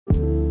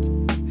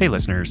Hey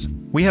listeners,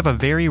 we have a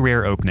very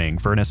rare opening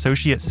for an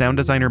associate sound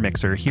designer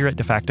mixer here at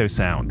DeFacto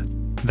Sound.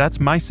 That's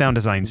my sound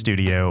design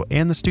studio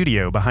and the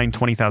studio behind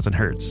 20,000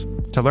 Hertz.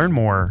 To learn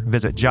more,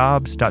 visit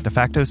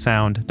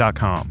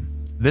jobs.defactosound.com.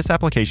 This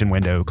application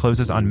window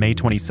closes on May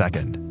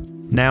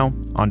 22nd. Now,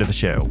 onto the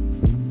show.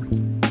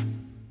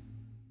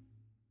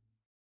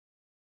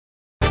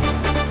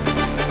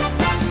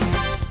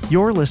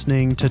 You're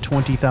listening to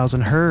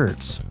 20,000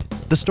 Hertz,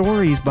 the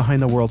stories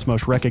behind the world's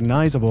most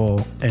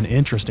recognizable and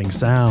interesting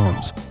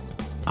sounds.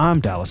 I'm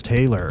Dallas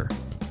Taylor.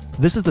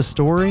 This is the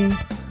story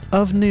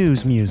of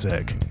news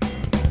music.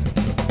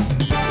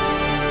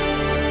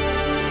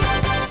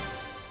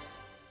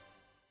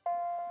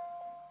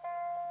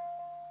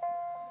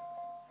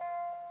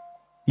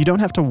 You don't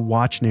have to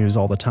watch news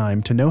all the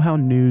time to know how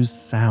news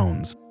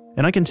sounds.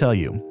 And I can tell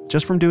you,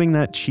 just from doing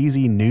that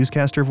cheesy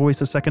newscaster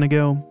voice a second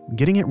ago,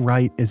 getting it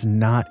right is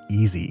not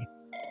easy.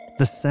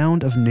 The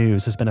sound of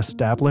news has been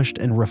established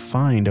and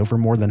refined over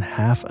more than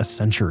half a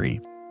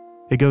century.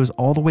 It goes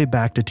all the way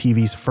back to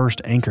TV's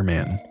first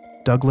anchorman,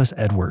 Douglas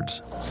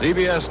Edwards.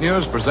 CBS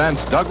News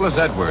presents Douglas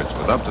Edwards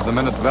with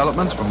up-to-the-minute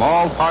developments from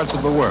all parts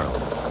of the world.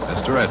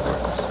 Mr.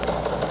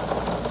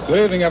 Edwards.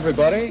 Good evening,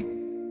 everybody.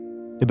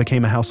 It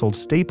became a household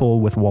staple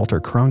with Walter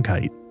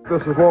Cronkite.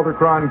 This is Walter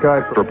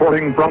Cronkite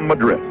reporting from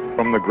Madrid,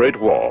 from the Great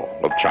Wall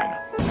of China,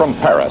 from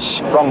Paris,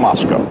 from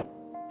Moscow.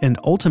 And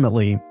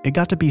ultimately, it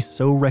got to be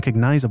so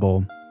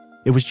recognizable,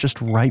 it was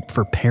just ripe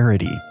for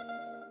parody.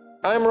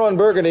 I'm Ron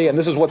Burgundy, and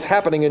this is what's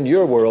happening in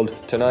your world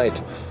tonight.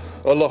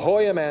 A La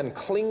Jolla man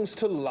clings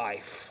to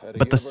life.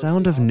 But the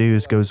sound of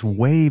news goes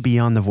way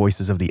beyond the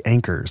voices of the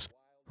anchors.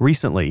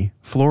 Recently,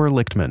 Flora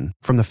Lichtman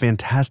from the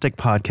fantastic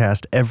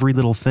podcast Every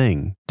Little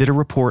Thing did a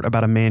report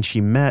about a man she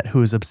met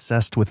who is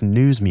obsessed with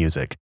news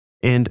music.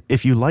 And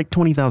if you like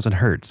 20,000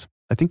 Hertz,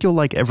 I think you'll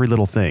like Every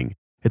Little Thing.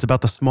 It's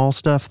about the small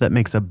stuff that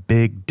makes a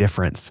big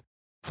difference.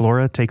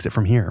 Flora takes it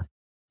from here.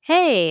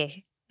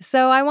 Hey,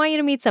 so I want you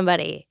to meet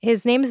somebody.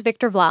 His name is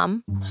Victor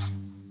Vlam.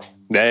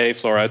 Hey,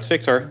 Flora, it's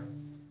Victor.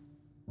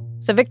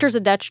 So Victor's a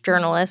Dutch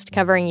journalist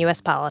covering U.S.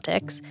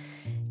 politics,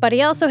 but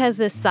he also has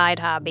this side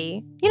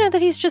hobby,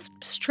 that he's just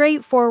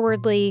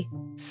straightforwardly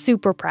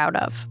super proud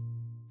of.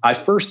 I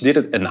first did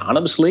it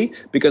anonymously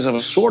because I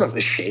was sort of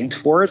ashamed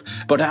for it.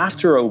 But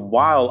after a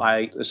while,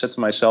 I said to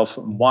myself,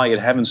 why in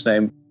heaven's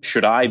name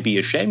should I be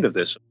ashamed of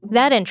this?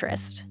 That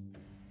interest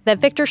that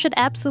Victor should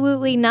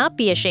absolutely not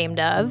be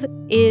ashamed of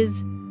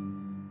is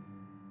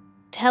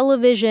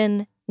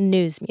television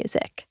news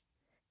music,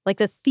 like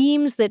the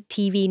themes that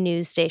TV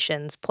news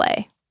stations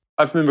play.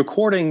 I've been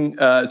recording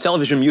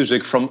television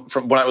music from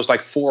when I was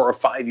like 4 or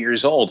 5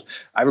 years old.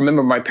 I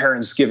remember my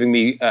parents giving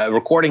me a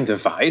recording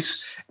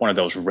device, one of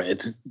those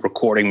red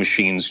recording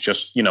machines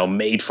just,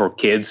 made for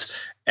kids.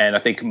 And I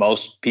think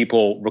most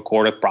people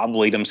recorded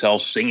probably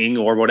themselves singing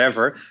or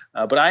whatever.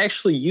 But I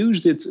actually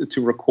used it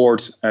to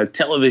record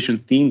television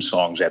theme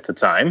songs at the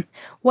time.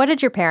 What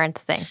did your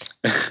parents think?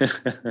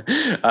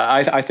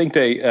 I think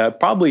they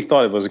probably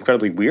thought it was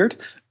incredibly weird,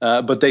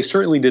 but they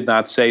certainly did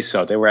not say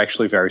so. They were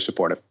actually very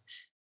supportive.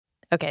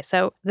 Okay,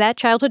 so that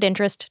childhood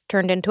interest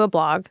turned into a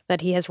blog that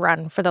he has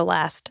run for the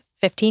last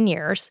 15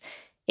 years.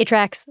 It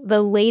tracks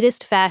the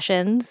latest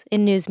fashions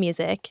in news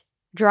music,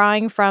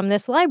 drawing from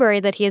this library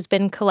that he has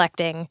been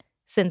collecting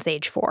since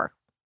age 4.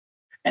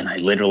 And I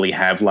literally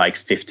have like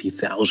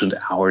 50,000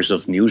 hours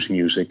of news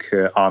music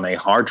on a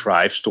hard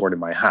drive stored in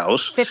my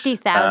house.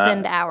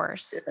 50,000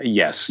 hours.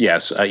 Yes.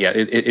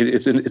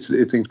 It's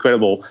an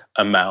incredible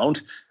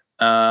amount.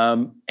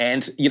 And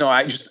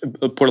I just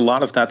put a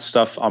lot of that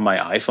stuff on my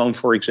iPhone,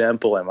 for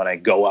example. And when I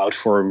go out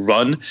for a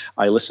run,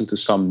 I listen to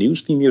some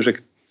news theme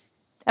music.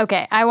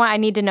 Okay, I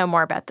need to know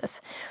more about this.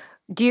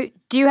 Do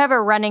you have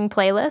a running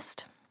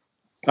playlist?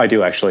 I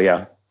do actually,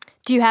 yeah.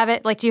 Do you have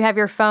it? Like, do you have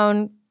your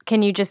phone?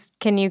 Can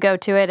you go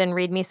to it and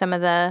read me some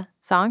of the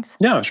songs?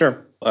 Yeah,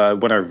 sure.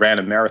 When I ran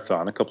a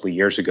marathon a couple of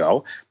years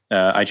ago,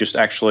 I just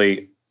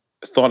actually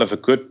thought of a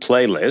good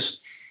playlist.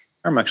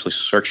 I'm actually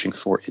searching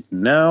for it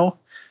now.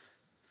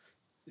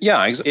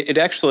 Yeah, it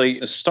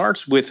actually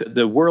starts with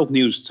the World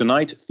News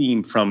Tonight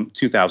theme from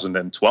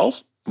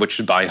 2012, which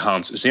is by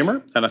Hans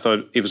Zimmer. And I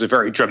thought it was a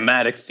very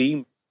dramatic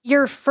theme.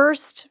 The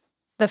first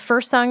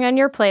song on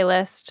your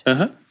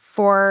playlist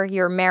for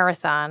your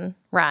marathon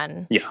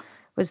run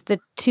was the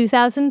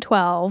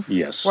 2012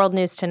 World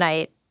News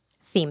Tonight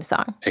theme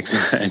song.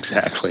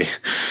 Exactly.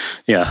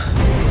 Yeah.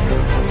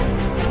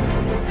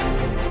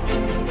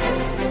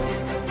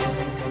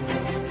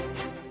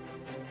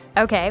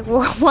 Okay,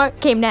 well, what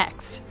came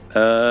next?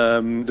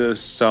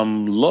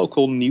 Some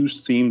local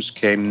news themes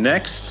came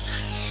next.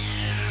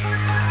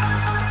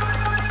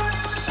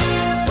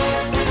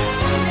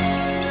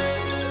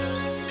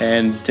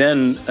 And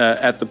then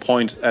at the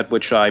point at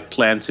which I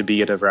plan to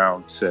be at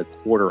around a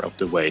quarter of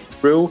the way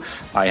through,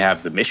 I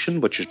have The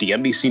Mission, which is the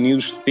NBC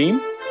News theme.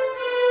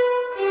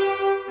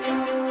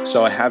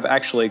 So I have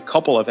actually a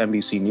couple of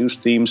NBC News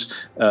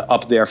themes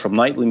up there from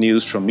Nightly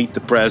News, from Meet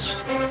the Press.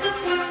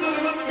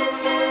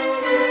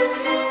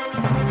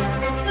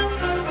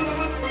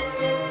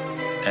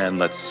 And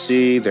let's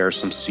see, there's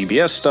some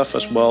CBS stuff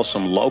as well,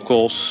 some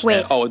locals.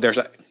 Wait. There's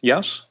a,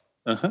 yes?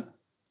 Uh-huh.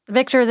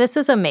 Victor, this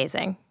is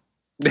amazing.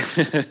 This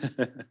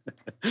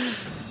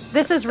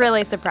is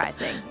really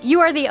surprising. You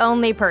are the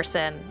only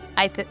person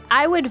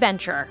I would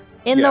venture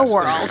in the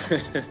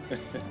world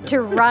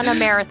to run a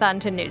marathon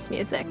to news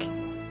music.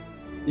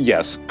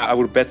 Yes, I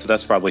would bet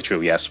that's probably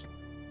true, yes.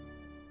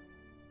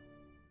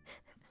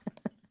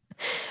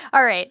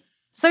 All right.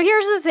 So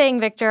here's the thing,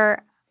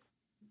 Victor.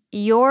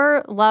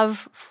 Your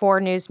love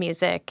for news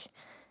music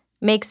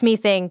makes me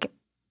think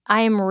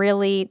I am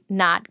really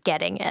not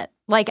getting it.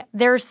 Like,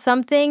 there's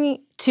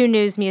something to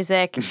news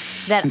music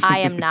that I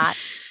am not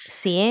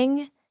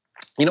seeing.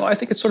 You know, I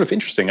think it's sort of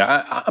interesting.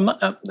 I'm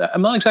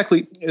not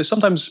exactly.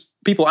 Sometimes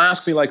people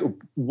ask me, like,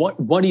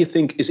 what do you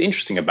think is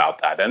interesting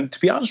about that? And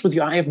to be honest with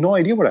you, I have no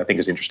idea what I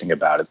think is interesting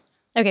about it.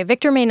 Okay,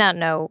 Victor may not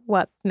know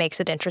what makes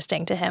it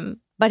interesting to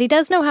him, but he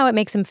does know how it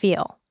makes him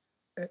feel.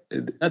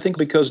 I think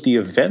because the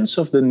events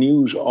of the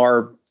news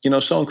are,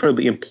 so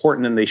incredibly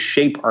important and they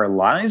shape our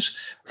lives.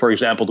 For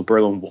example, the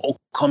Berlin Wall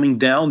coming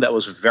down, that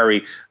was a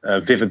very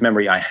vivid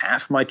memory I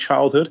have from my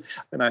childhood.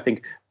 And I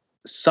think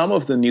some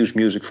of the news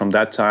music from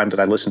that time that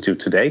I listen to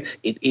today,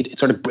 it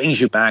sort of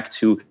brings you back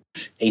to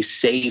a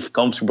safe,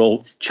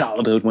 comfortable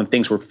childhood when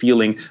things were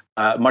feeling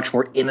much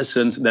more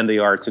innocent than they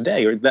are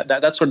today. Or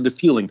that's sort of the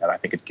feeling that I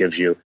think it gives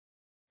you.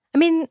 I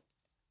mean,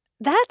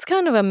 that's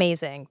kind of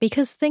amazing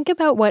because think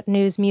about what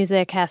news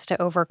music has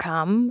to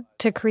overcome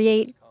to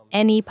create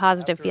any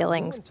positive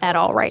feelings at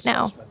all right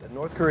now.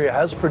 North Korea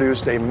has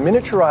produced a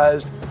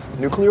miniaturized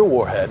nuclear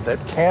warhead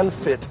that can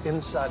fit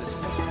inside its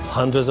missile.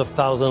 Hundreds of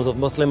thousands of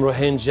Muslim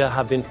Rohingya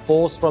have been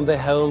forced from their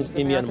homes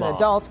in Myanmar.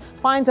 Adults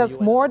finds us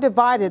more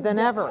divided than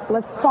ever.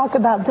 Let's talk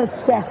about the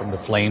deaths. From the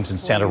flames in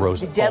Santa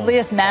Rosa. The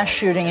deadliest mass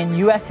shooting in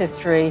U.S.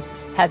 history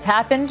has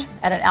happened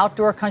at an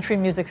outdoor country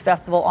music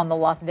festival on the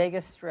Las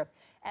Vegas Strip.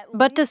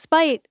 But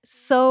despite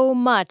so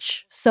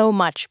much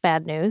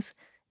bad news,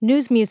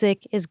 news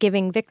music is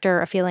giving Victor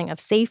a feeling of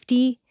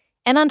safety.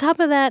 And on top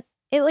of that,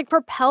 it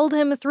propelled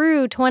him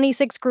through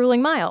 26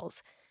 grueling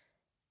miles.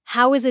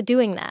 How is it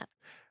doing that?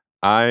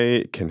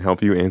 I can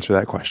help you answer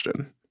that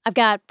question. I've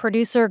got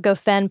producer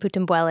Gofen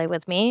Putumbwele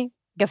with me.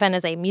 Gofen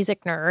is a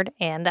music nerd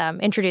and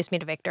introduced me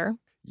to Victor.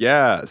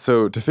 Yeah,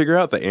 so to figure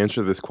out the answer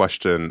to this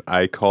question,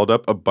 I called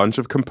up a bunch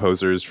of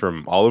composers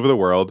from all over the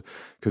world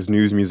because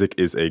news music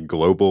is a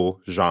global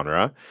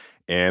genre.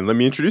 And let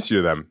me introduce you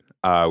to them.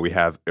 We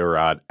have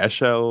Irad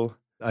Eshel.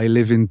 I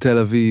live in Tel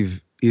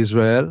Aviv,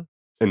 Israel.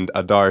 And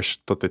Adarsh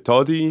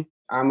Totetodi.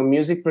 I'm a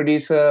music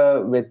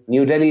producer with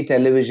New Delhi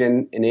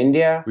Television in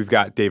India. We've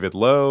got David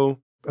Lowe.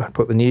 I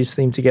put the news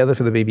theme together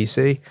for the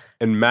BBC.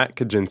 And Matt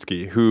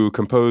Kaczynski, who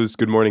composed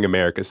Good Morning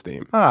America's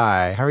theme.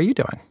 Hi, how are you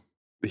doing?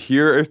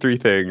 Here are 3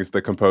 things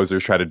the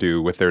composers try to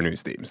do with their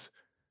news themes.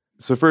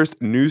 So first,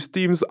 news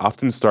themes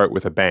often start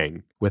with a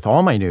bang. With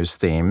all my news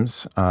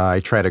themes,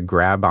 I try to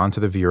grab onto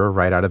the viewer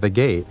right out of the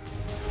gate.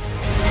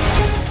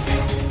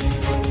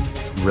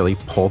 Really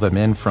pull them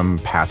in from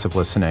passive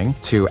listening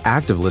to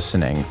active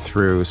listening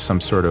through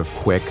some sort of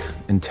quick,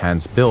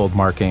 intense build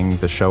marking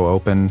the show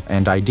open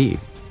and ID.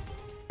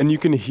 And you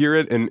can hear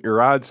it in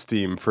Irad's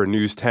theme for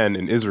News 10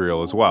 in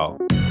Israel as well.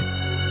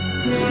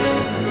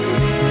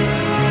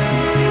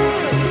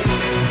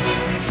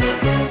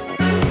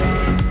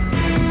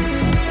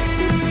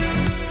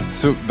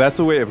 So that's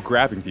a way of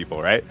grabbing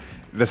people, right?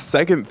 The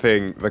second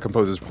thing the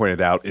composers pointed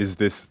out is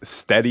this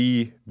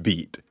steady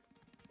beat.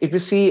 If you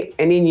see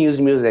any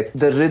news music,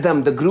 the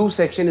rhythm, the groove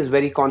section is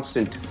very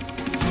constant.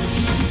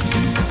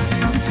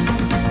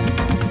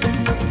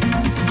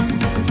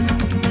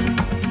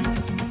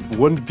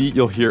 One beat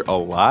you'll hear a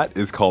lot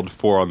is called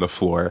 4 on the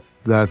Floor.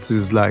 That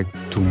is like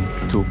toom,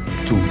 toom,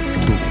 toom,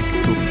 toom,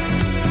 toom.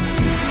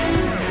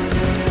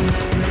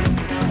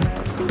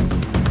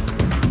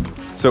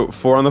 So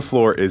 4 on the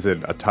Floor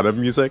isn't a ton of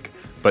music,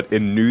 but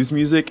in news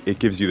music, it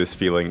gives you this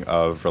feeling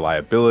of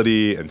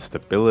reliability and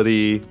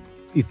stability.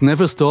 It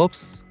never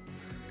stops.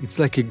 It's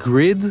like a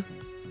grid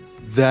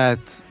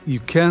that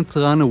you can't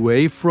run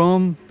away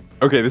from.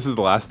 Okay, this is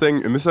the last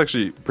thing, and this is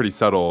actually pretty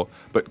subtle,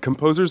 but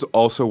composers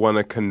also want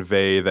to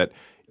convey that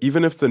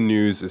even if the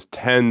news is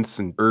tense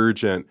and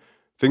urgent,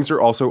 things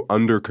are also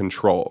under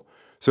control.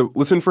 So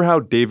listen for how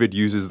David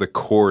uses the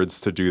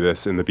chords to do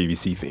this in the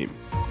BBC theme.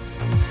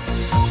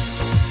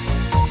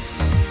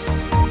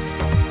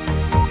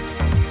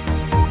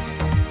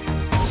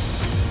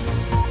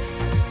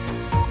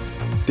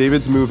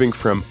 David's moving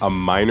from a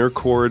minor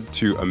chord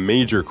to a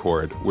major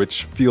chord,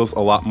 which feels a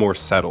lot more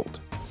settled.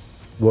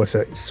 What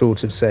it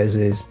sort of says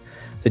is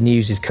the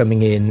news is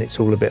coming in, it's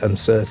all a bit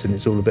uncertain,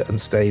 it's all a bit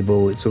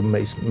unstable, it's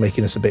almost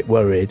making us a bit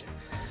worried.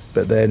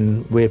 But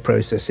then we're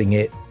processing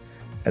it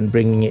and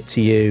bringing it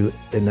to you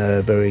in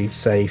a very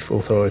safe,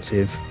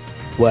 authoritative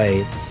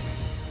way.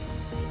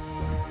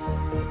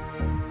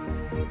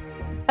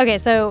 Okay,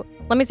 so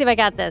let me see if I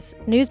got this.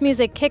 News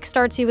music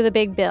kickstarts you with a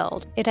big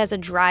build. It has a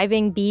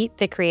driving beat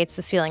that creates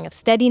this feeling of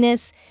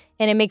steadiness,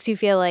 and it makes you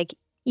feel like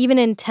even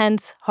in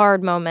tense,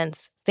 hard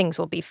moments, things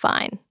will be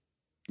fine.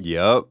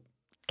 Yep.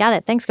 Got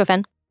it. Thanks,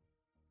 Gofen.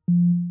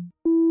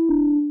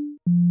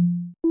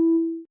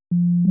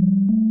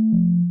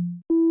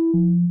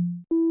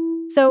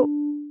 So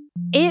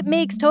it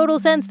makes total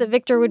sense that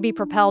Victor would be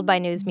propelled by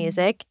news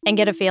music and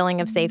get a feeling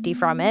of safety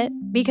from it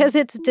because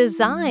it's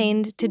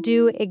designed to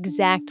do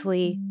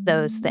exactly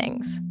those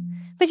things.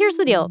 But here's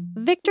the deal.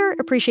 Victor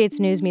appreciates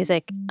news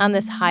music on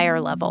this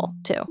higher level,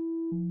 too.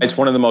 It's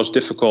one of the most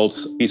difficult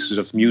pieces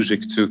of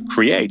music to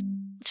create.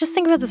 Just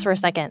think about this for a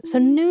second. So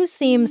news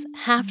themes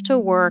have to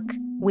work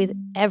with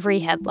every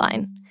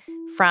headline,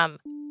 from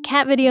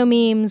cat video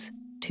memes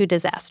to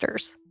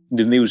disasters.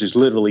 The news is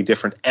literally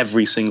different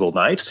every single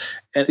night,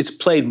 and it's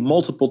played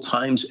multiple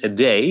times a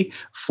day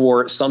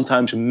for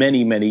sometimes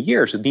many, many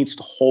years. It needs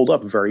to hold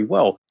up very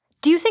well.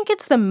 Do you think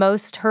it's the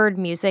most heard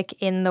music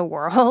in the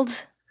world?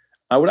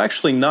 I would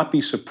actually not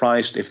be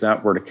surprised if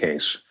that were the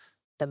case.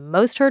 The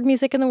most heard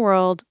music in the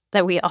world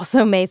that we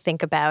also may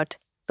think about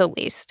the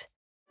least.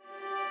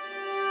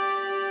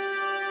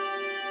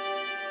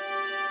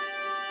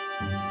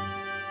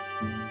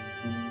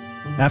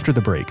 After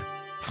the break,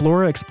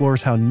 Flora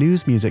explores how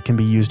news music can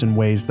be used in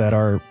ways that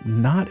are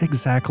not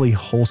exactly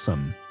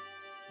wholesome.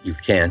 You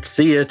can't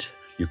see it,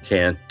 you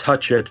can't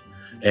touch it,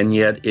 and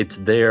yet it's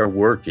there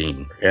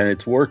working. And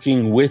it's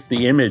working with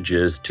the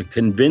images to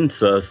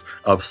convince us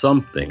of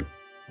something.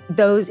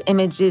 Those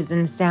images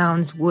and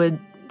sounds would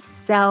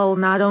sell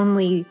not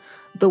only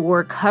the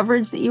war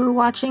coverage that you were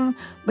watching,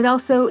 but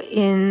also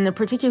in a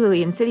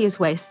particularly insidious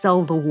way,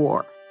 sell the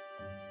war.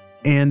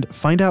 And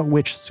find out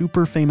which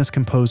super famous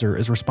composer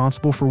is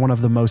responsible for one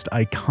of the most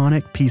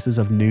iconic pieces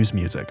of news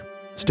music.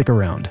 Stick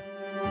around.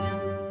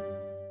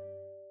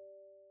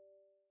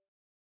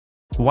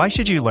 Why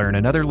should you learn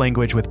another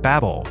language with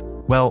Babbel?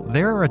 Well,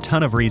 there are a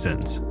ton of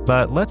reasons,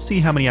 but let's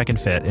see how many I can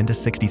fit into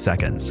 60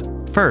 seconds.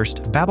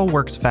 First, Babbel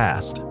works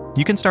fast.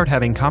 You can start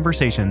having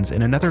conversations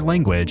in another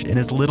language in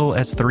as little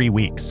as 3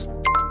 weeks.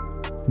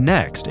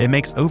 Next, it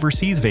makes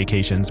overseas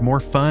vacations more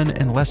fun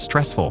and less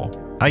stressful.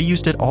 I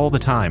used it all the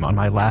time on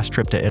my last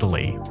trip to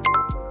Italy.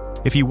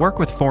 If you work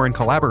with foreign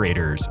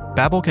collaborators,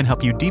 Babbel can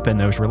help you deepen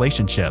those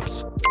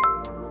relationships.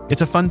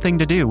 It's a fun thing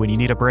to do when you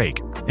need a break,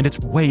 and it's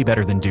way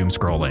better than doom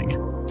scrolling.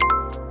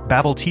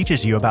 Babbel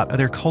teaches you about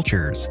other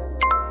cultures.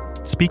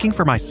 Speaking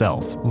for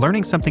myself,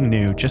 learning something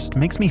new just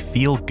makes me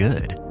feel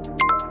good.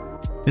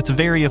 It's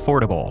very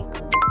affordable.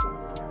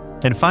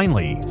 And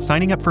finally,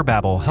 signing up for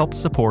Babbel helps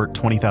support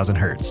 20,000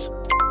 Hertz.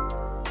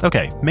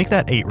 Okay, make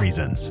that 8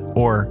 reasons,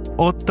 or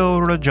 8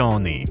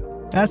 ragioni,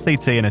 as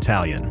they'd say in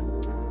Italian.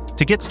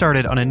 To get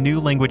started on a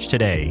new language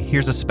today,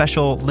 here's a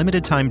special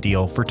limited time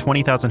deal for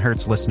 20,000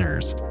 Hertz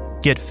listeners.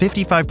 Get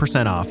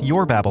 55% off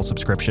your Babbel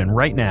subscription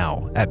right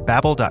now at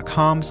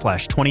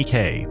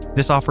babbel.com/20k.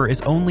 This offer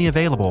is only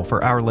available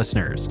for our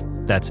listeners.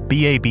 That's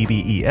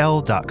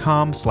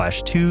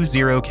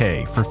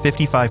babbel.com/20k for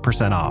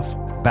 55% off.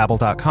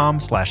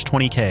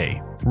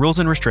 babbel.com/20k. Rules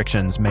and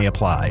restrictions may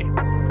apply.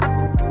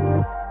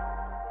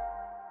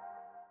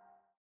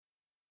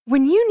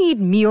 When you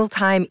need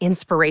mealtime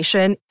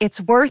inspiration,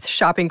 it's worth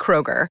shopping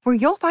Kroger, where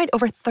you'll find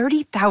over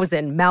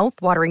 30,000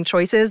 mouth-watering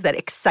choices that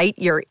excite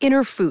your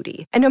inner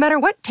foodie. And no matter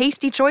what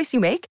tasty choice you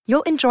make,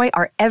 you'll enjoy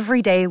our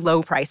everyday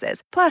low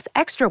prices, plus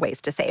extra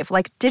ways to save,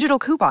 like digital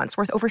coupons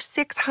worth over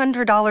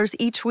 $600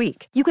 each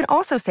week. You can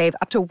also save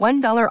up to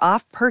 $1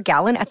 off per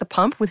gallon at the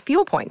pump with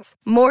fuel points.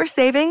 More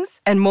savings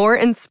and more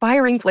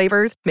inspiring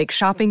flavors make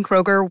shopping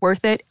Kroger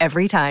worth it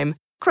every time.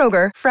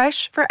 Kroger,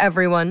 fresh for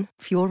everyone.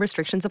 Fuel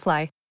restrictions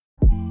apply.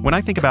 When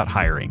I think about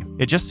hiring,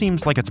 it just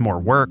seems like it's more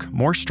work,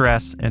 more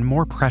stress, and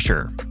more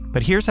pressure.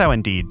 But here's how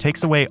Indeed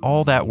takes away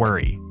all that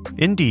worry.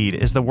 Indeed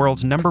is the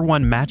world's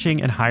 #1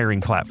 matching and hiring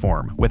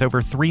platform with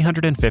over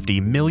 350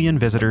 million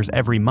visitors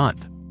every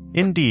month.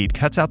 Indeed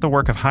cuts out the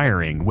work of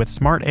hiring with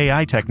smart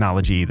AI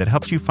technology that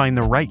helps you find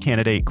the right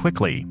candidate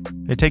quickly.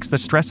 It takes the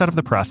stress out of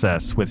the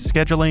process with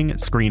scheduling,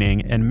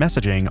 screening, and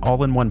messaging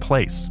all in one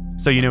place.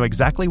 So you know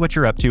exactly what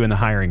you're up to in the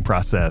hiring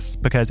process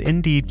because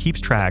Indeed keeps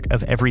track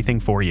of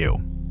everything for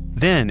you.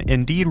 Then,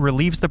 Indeed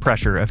relieves the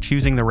pressure of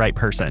choosing the right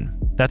person.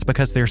 That's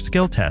because their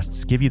skill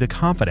tests give you the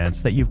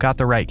confidence that you've got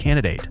the right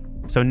candidate.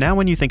 So now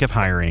when you think of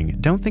hiring,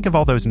 don't think of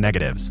all those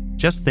negatives.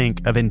 Just think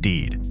of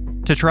Indeed.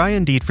 To try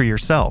Indeed for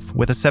yourself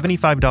with a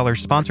 $75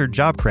 sponsored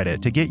job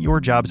credit to get your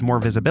jobs more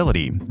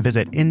visibility,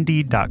 visit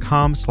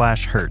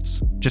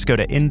Indeed.com/Hertz. Just go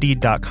to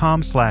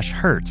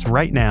Indeed.com/Hertz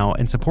right now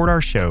and support our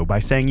show by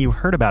saying you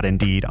heard about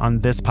Indeed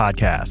on this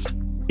podcast.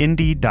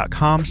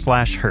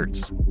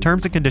 Indeed.com/Hertz.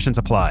 Terms and conditions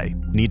apply.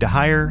 Need to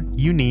hire?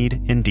 You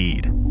need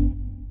Indeed.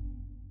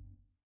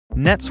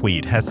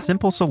 NetSuite has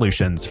simple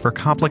solutions for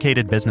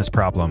complicated business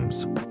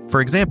problems.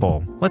 For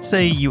example, let's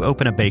say you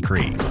open a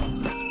bakery.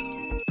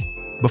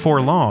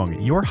 Before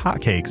long, your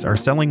hotcakes are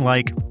selling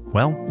like,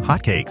 well,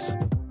 hotcakes.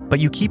 But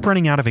you keep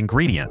running out of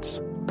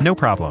ingredients. No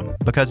problem,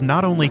 because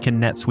not only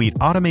can NetSuite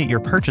automate your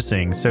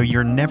purchasing so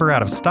you're never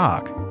out of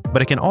stock,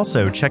 but it can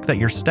also check that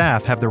your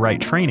staff have the right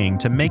training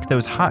to make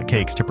those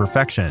hotcakes to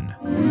perfection.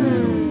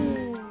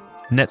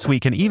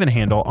 NetSuite can even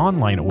handle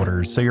online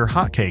orders so your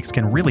hotcakes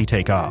can really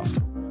take off.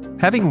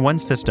 Having one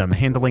system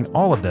handling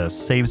all of this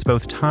saves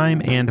both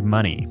time and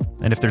money.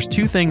 And if there's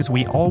two things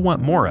we all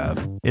want more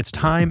of, it's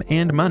time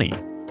and money.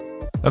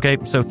 Okay,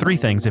 so 3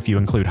 things if you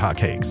include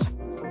hotcakes.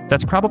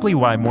 That's probably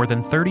why more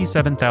than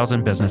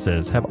 37,000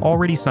 businesses have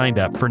already signed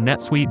up for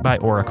NetSuite by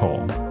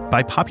Oracle.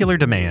 By popular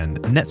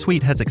demand,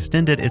 NetSuite has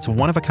extended its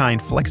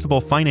one-of-a-kind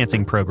flexible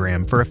financing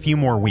program for a few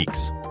more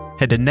weeks.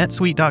 Head to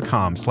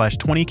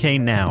netsuite.com/20K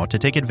now to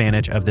take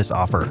advantage of this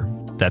offer.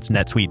 That's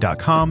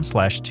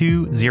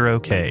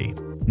netsuite.com/20K.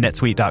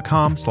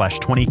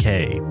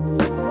 netsuite.com/20K.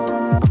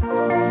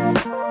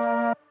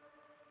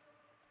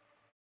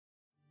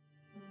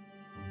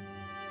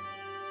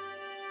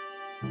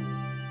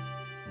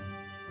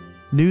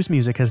 News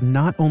music has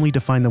not only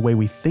defined the way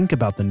we think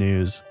about the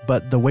news,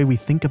 but the way we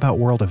think about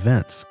world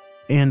events.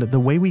 And the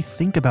way we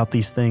think about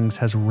these things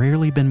has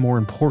rarely been more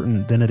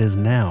important than it is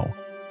now.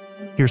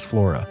 Here's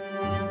Flora.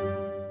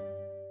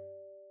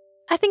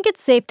 I think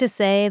it's safe to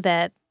say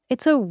that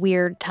it's a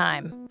weird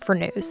time for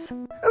news.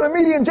 The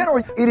media in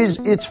general,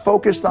 it's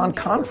focused on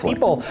conflict.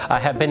 People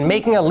have been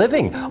making a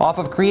living off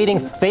of creating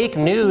fake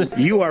news.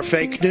 You are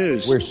fake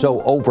news. We're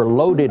so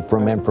overloaded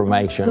from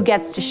information. Who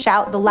gets to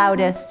shout the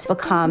loudest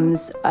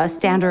becomes a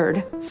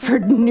standard for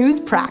news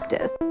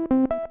practice.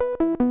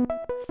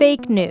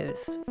 Fake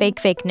news,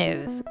 fake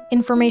news,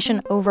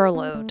 information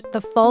overload, the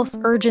false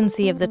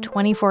urgency of the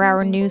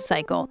 24-hour news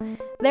cycle.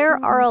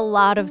 There are a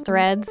lot of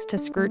threads to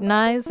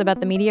scrutinize about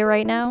the media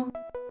right now.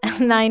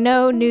 And I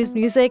know news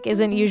music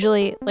isn't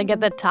usually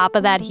at the top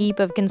of that heap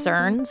of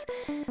concerns,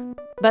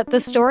 but the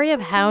story of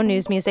how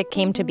news music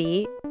came to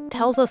be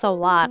tells us a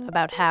lot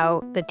about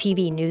how the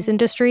TV news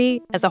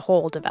industry as a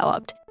whole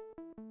developed.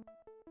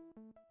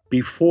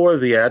 Before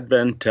the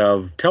advent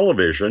of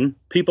television,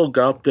 people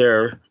got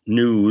their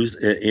news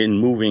in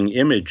moving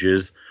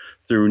images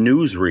through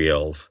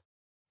newsreels.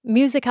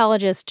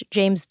 Musicologist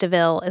James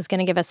DeVille is going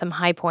to give us some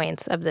high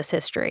points of this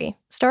history,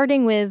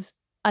 starting with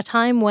a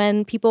time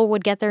when people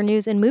would get their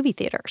news in movie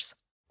theaters.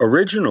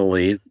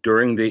 Originally,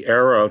 during the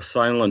era of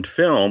silent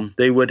film,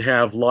 they would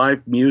have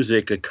live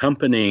music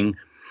accompanying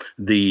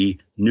the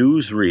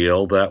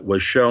newsreel that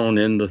was shown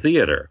in the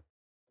theater.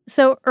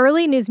 So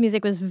early news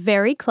music was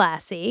very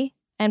classy.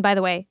 And by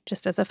the way,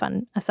 just as a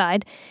fun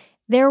aside,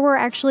 there were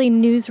actually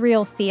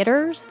newsreel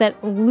theaters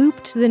that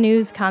looped the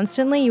news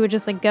constantly. You would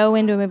just go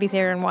into a movie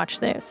theater and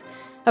watch the news.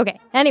 Okay,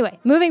 anyway,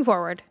 moving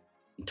forward.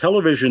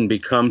 Television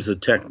becomes a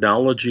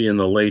technology in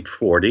the late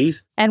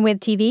 40s. And with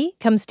TV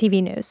comes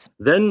TV news.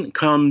 Then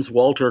comes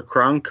Walter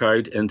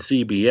Cronkite and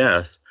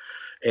CBS.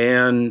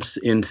 And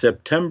in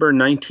September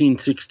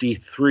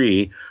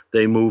 1963,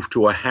 they moved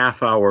to a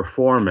half-hour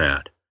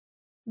format.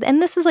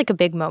 And this is a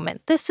big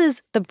moment. This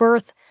is the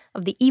birth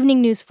of the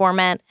evening news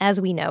format as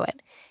we know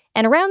it.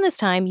 And around this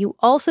time, you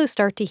also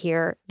start to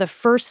hear the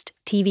first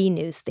TV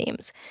news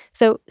themes.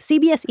 So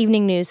CBS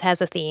Evening News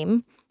has a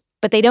theme,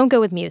 but they don't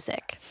go with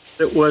music.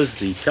 It was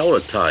the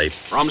teletype.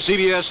 From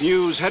CBS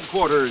News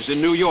headquarters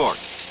in New York,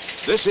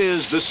 this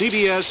is the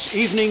CBS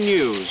Evening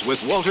News with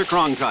Walter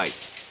Cronkite.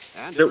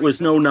 There was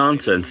no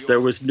nonsense.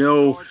 There was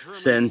no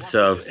sense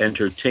of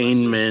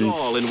entertainment.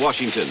 In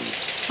Washington,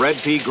 Fred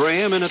P.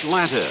 Graham in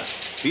Atlanta,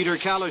 Peter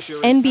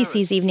Kalischer.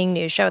 NBC's evening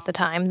news show at the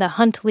time, the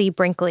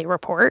Huntley-Brinkley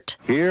Report.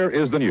 Here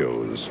is the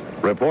news,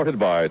 reported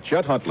by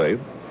Chet Huntley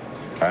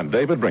and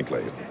David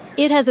Brinkley.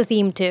 It has a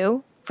theme,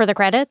 too, for the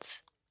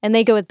credits, and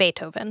they go with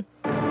Beethoven.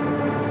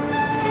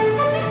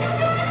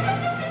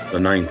 The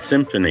Ninth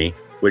Symphony,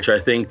 which I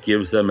think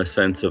gives them a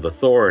sense of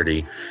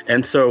authority.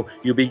 And so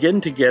you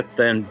begin to get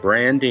then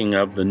branding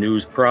of the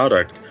news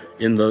product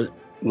in the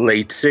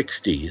late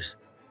 60s.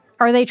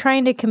 Are they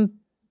trying to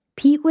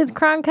compete with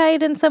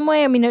Cronkite in some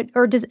way? I mean,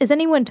 or does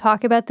anyone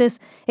talk about this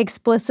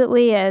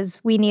explicitly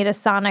as we need a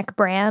sonic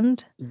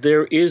brand?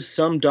 There is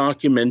some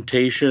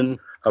documentation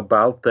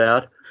about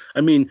that. I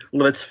mean,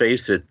 let's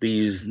face it,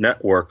 these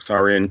networks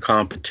are in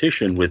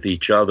competition with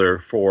each other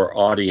for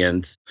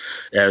audience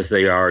as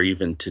they are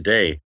even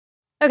today.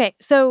 Okay,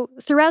 so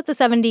throughout the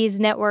 70s,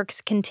 networks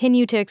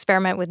continue to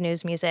experiment with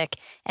news music.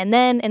 And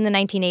then in the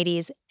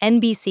 1980s,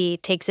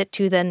 NBC takes it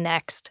to the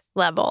next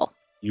level.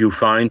 You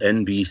find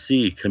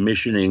NBC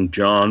commissioning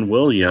John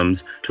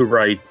Williams to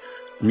write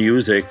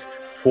music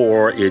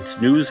for its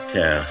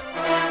newscast.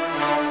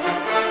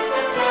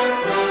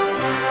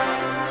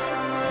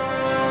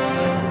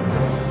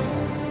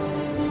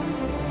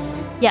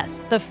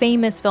 Yes, the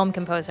famous film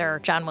composer,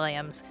 John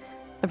Williams,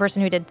 the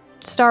person who did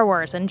Star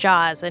Wars and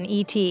Jaws and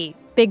E.T.,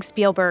 big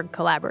Spielberg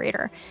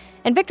collaborator.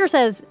 And Victor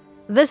says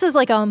this is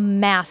a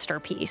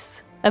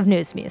masterpiece of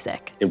news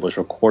music. It was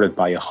recorded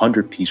by a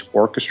 100-piece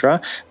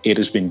orchestra. It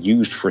has been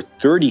used for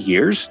 30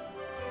 years.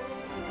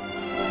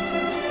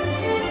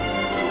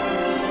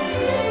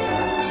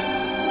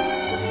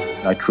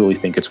 I truly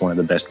think it's one of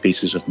the best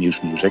pieces of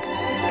news music.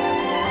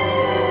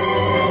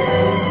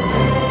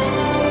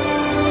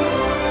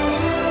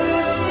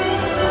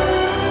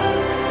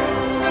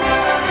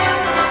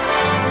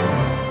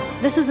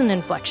 This is an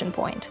inflection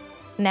point.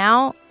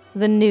 Now,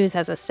 the news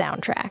has a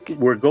soundtrack.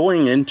 We're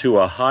going into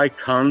a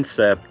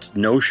high-concept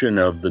notion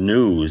of the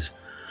news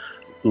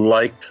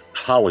like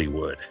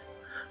Hollywood,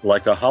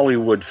 like a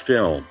Hollywood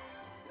film.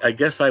 I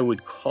guess I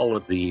would call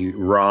it the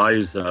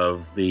rise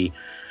of the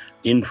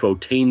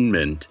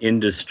infotainment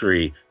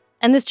industry.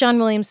 And this John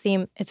Williams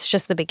theme, it's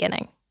just the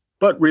beginning.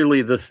 But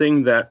really, the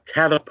thing that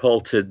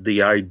catapulted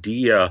the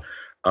idea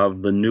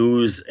of the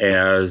news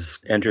as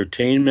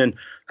entertainment,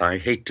 I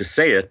hate to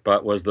say it,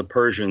 but was the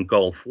Persian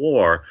Gulf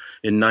War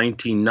in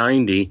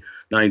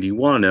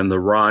 1990-91 and the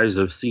rise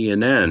of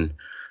CNN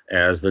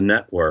as the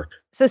network.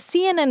 So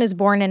CNN is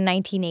born in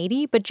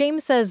 1980, but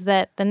James says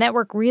that the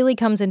network really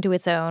comes into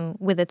its own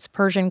with its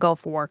Persian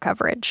Gulf War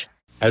coverage.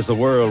 As the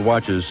world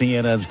watches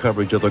CNN's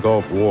coverage of the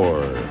Gulf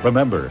War,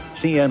 remember,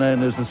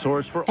 CNN is the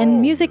source for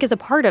And music is a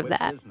part of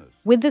that.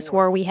 With this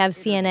war, we have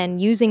CNN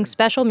using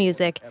special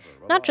music,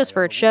 not just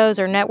for its shows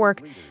or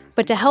network,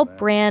 but to help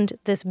brand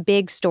this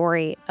big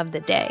story of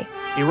the day.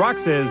 Iraq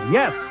says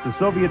yes to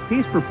Soviet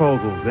peace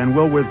proposals and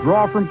will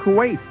withdraw from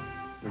Kuwait.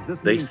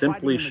 They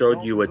simply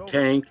showed you a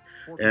tank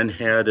and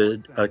had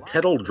a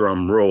kettle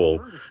drum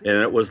roll,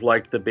 and it was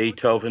like the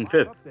Beethoven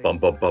Fifth. Bum,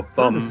 bum, bum,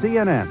 bum.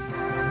 CNN.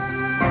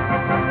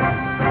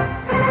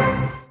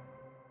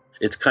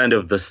 It's kind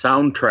of the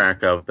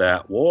soundtrack of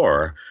that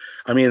war.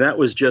 I mean, that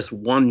was just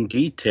one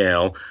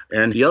detail,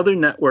 and the other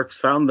networks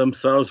found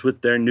themselves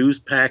with their news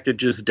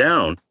packages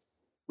down.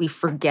 We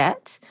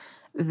forget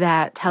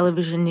that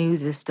television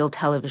news is still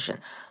television.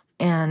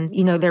 And,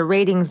 their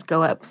ratings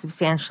go up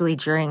substantially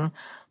during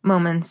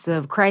moments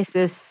of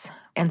crisis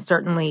and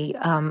certainly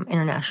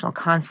international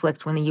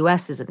conflict when the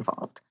U.S. is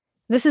involved.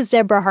 This is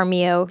Deborah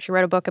Jaramillo. She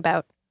wrote a book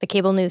about the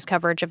cable news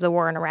coverage of the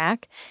war in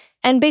Iraq.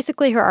 And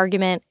basically her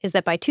argument is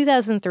that by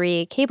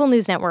 2003, cable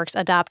news networks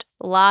adopt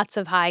lots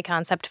of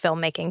high-concept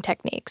filmmaking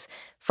techniques.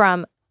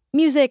 From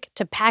music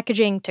to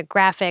packaging to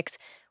graphics,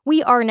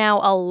 we are now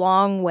a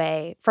long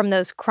way from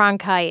those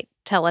Cronkite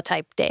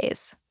teletype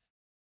days.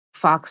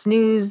 Fox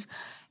News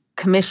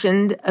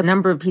commissioned a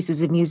number of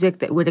pieces of music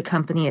that would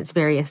accompany its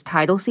various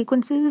title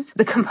sequences.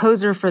 The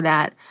composer for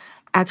that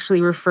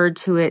actually referred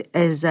to it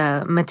as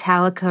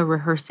Metallica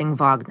rehearsing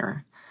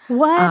Wagner.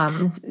 What?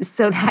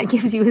 So that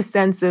gives you a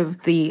sense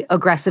of the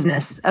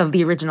aggressiveness of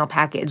the original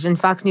package. And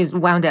Fox News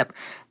wound up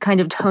kind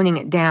of toning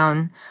it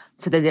down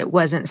so that it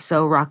wasn't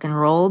so rock and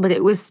roll, but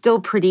it was still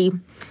pretty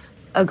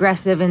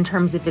aggressive in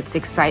terms of its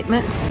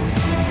excitement.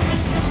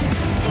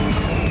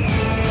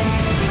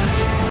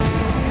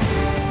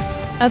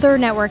 Other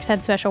networks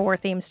had special war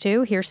themes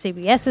too. Here's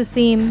CBS's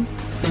theme.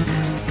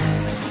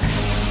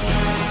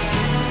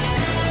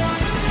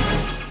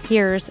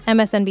 Here's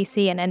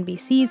MSNBC and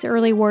NBC's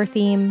early war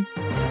theme.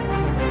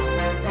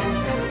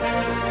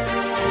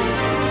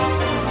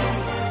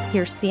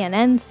 Here's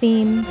CNN's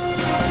theme.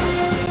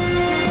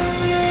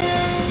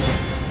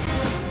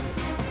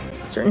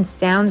 Certain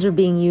sounds are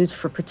being used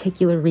for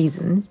particular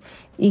reasons.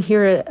 You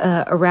hear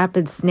a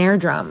rapid snare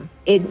drum.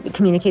 It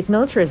communicates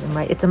militarism,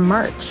 right? It's a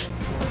march.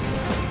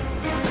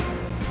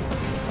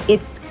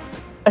 It's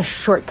a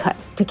shortcut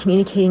to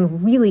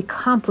communicating really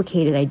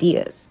complicated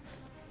ideas.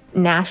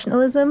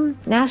 Nationalism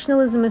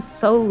is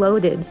so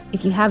loaded.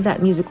 If you have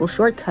that musical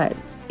shortcut,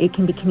 it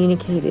can be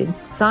communicated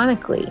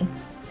sonically.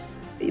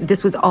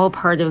 This was all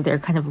part of their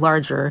kind of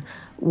larger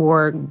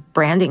war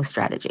branding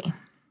strategy.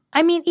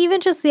 I mean, even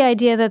just the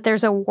idea that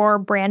there's a war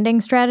branding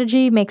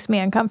strategy makes me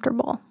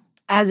uncomfortable.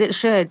 As it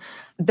should.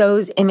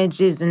 Those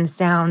images and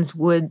sounds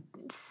would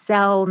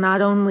sell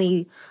not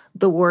only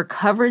the war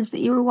coverage that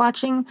you were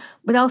watching,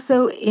 but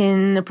also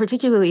in a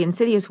particularly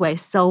insidious way,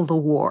 sell the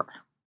war.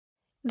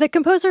 The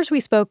composers we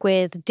spoke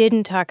with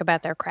didn't talk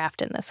about their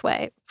craft in this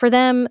way. For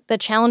them, the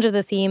challenge of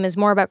the theme is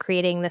more about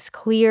creating this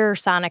clear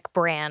sonic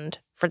brand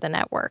for the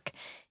network.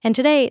 And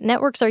today,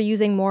 networks are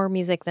using more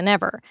music than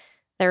ever.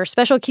 There are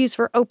special cues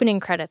for opening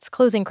credits,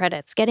 closing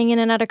credits, getting in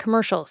and out of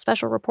commercials,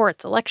 special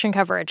reports, election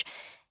coverage.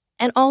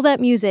 And all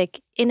that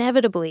music,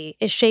 inevitably,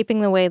 is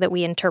shaping the way that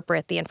we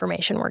interpret the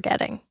information we're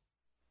getting.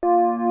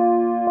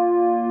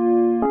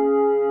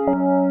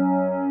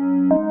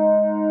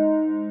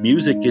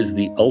 Music is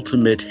the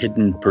ultimate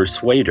hidden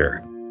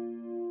persuader.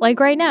 Like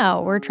right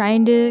now, we're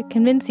trying to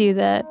convince you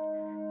that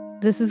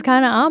this is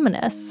kind of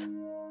ominous.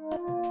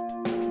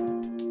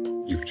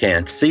 You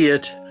can't see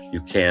it, you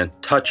can't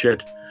touch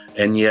it,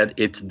 and yet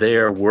it's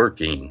there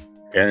working.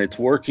 And it's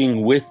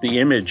working with the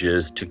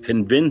images to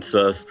convince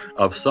us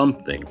of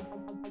something.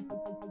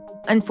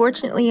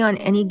 Unfortunately, on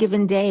any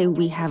given day,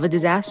 we have a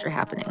disaster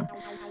happening.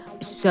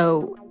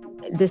 So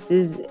this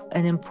is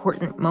an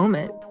important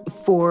moment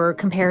for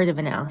comparative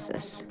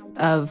analysis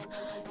of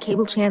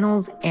cable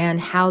channels and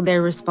how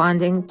they're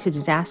responding to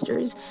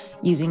disasters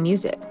using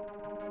music.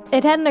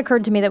 It hadn't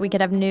occurred to me that we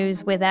could have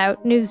news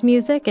without news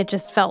music. It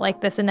just felt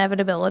like this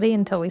inevitability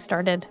until we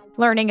started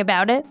learning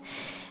about it.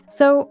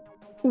 So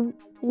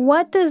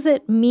what does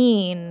it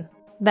mean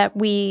that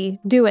we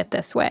do it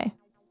this way?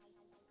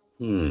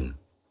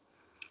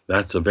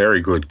 That's a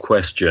very good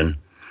question.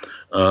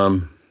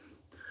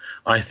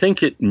 I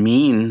think it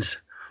means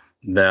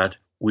that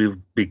we've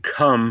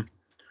become,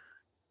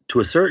 to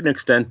a certain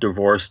extent,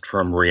 divorced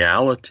from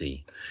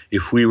reality.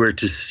 If we were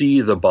to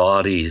see the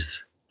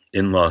bodies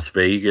in Las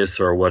Vegas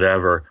or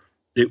whatever,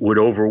 it would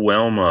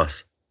overwhelm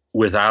us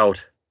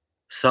without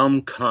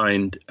some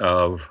kind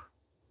of,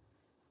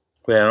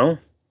 well,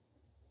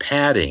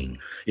 padding.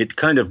 It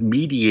kind of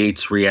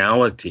mediates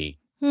reality.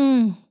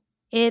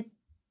 It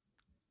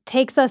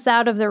takes us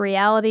out of the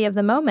reality of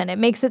the moment. It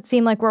makes it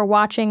seem like we're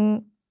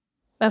watching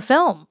a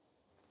film.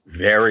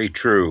 Very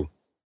true.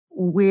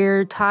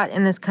 We're taught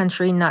in this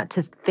country not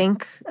to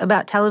think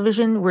about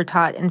television. We're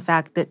taught, in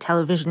fact, that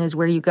television is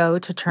where you go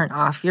to turn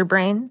off your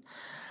brain.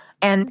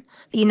 And,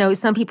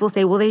 some people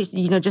say, well,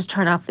 just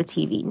turn off the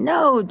TV.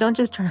 No, don't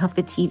just turn off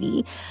the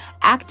TV.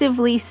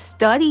 Actively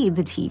study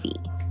the TV.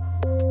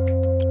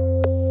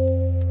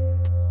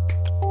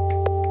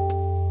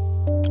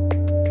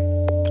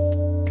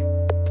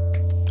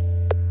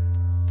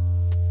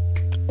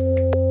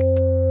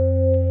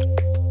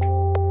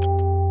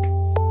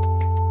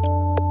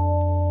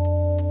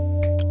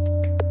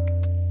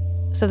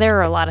 So there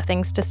are a lot of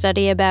things to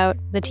study about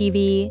the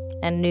TV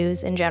and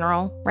news in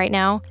general right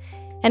now.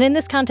 And in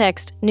this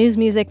context, news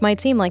music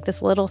might seem like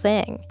this little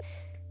thing.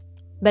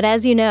 But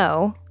as you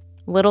know,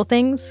 little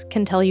things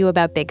can tell you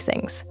about big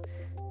things.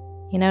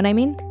 You know what I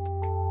mean?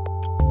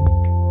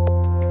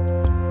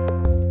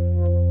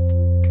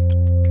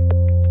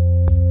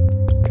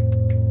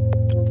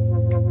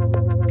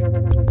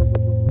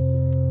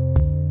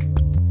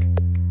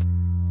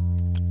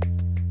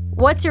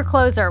 What's your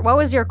closer? What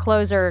was your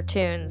closer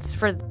tunes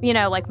for,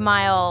 like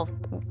mile,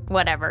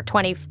 whatever,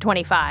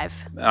 25?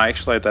 I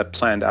actually had that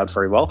planned out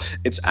very well.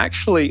 It's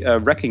actually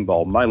Wrecking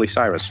Ball, Miley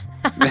Cyrus.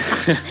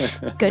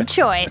 Good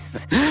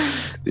choice.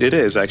 It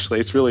is, actually.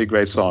 It's really a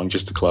great song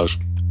just to close.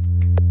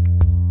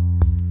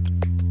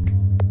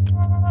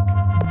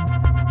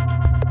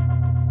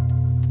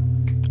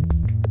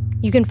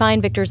 You can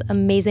find Victor's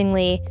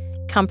amazingly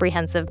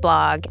comprehensive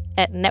blog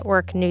at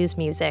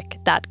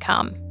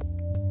networknewsmusic.com.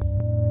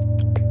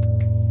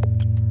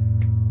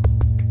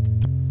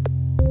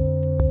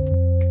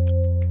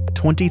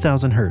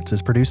 "20,000 Hertz" is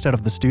produced out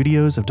of the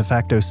studios of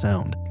DeFacto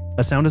Sound,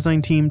 a sound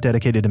design team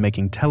dedicated to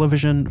making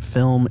television,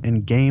 film,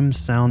 and games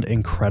sound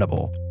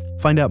incredible.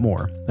 Find out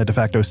more at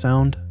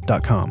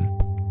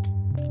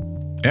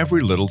defactosound.com.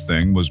 Every Little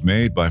Thing was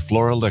made by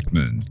Flora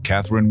Lichtman,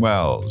 Catherine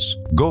Wells,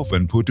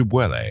 Gofen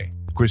Putubuele,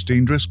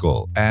 Christine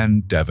Driscoll,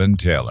 and Devin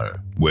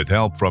Taylor, with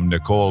help from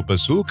Nicole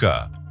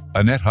Pasuka,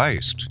 Annette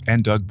Heist,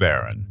 and Doug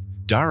Barron.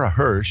 Dara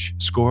Hirsch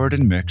scored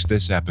and mixed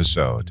this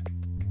episode.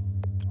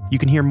 You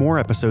can hear more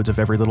episodes of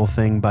Every Little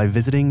Thing by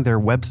visiting their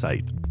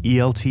website,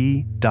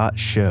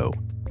 elt.show.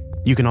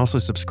 You can also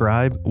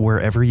subscribe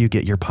wherever you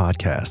get your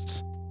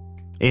podcasts.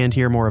 And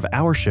hear more of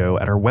our show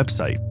at our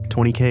website,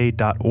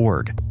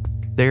 20k.org.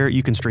 There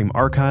you can stream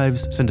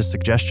archives, send us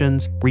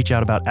suggestions, reach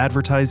out about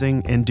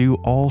advertising, and do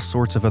all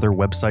sorts of other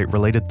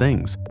website-related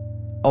things.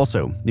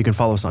 Also, you can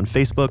follow us on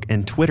Facebook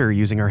and Twitter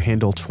using our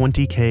handle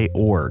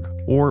 20k.org,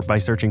 or by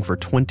searching for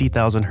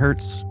 20,000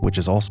 Hertz, which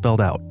is all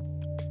spelled out.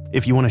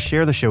 If you want to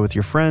share the show with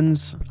your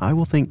friends, I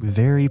will think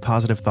very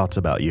positive thoughts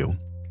about you.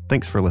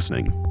 Thanks for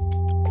listening.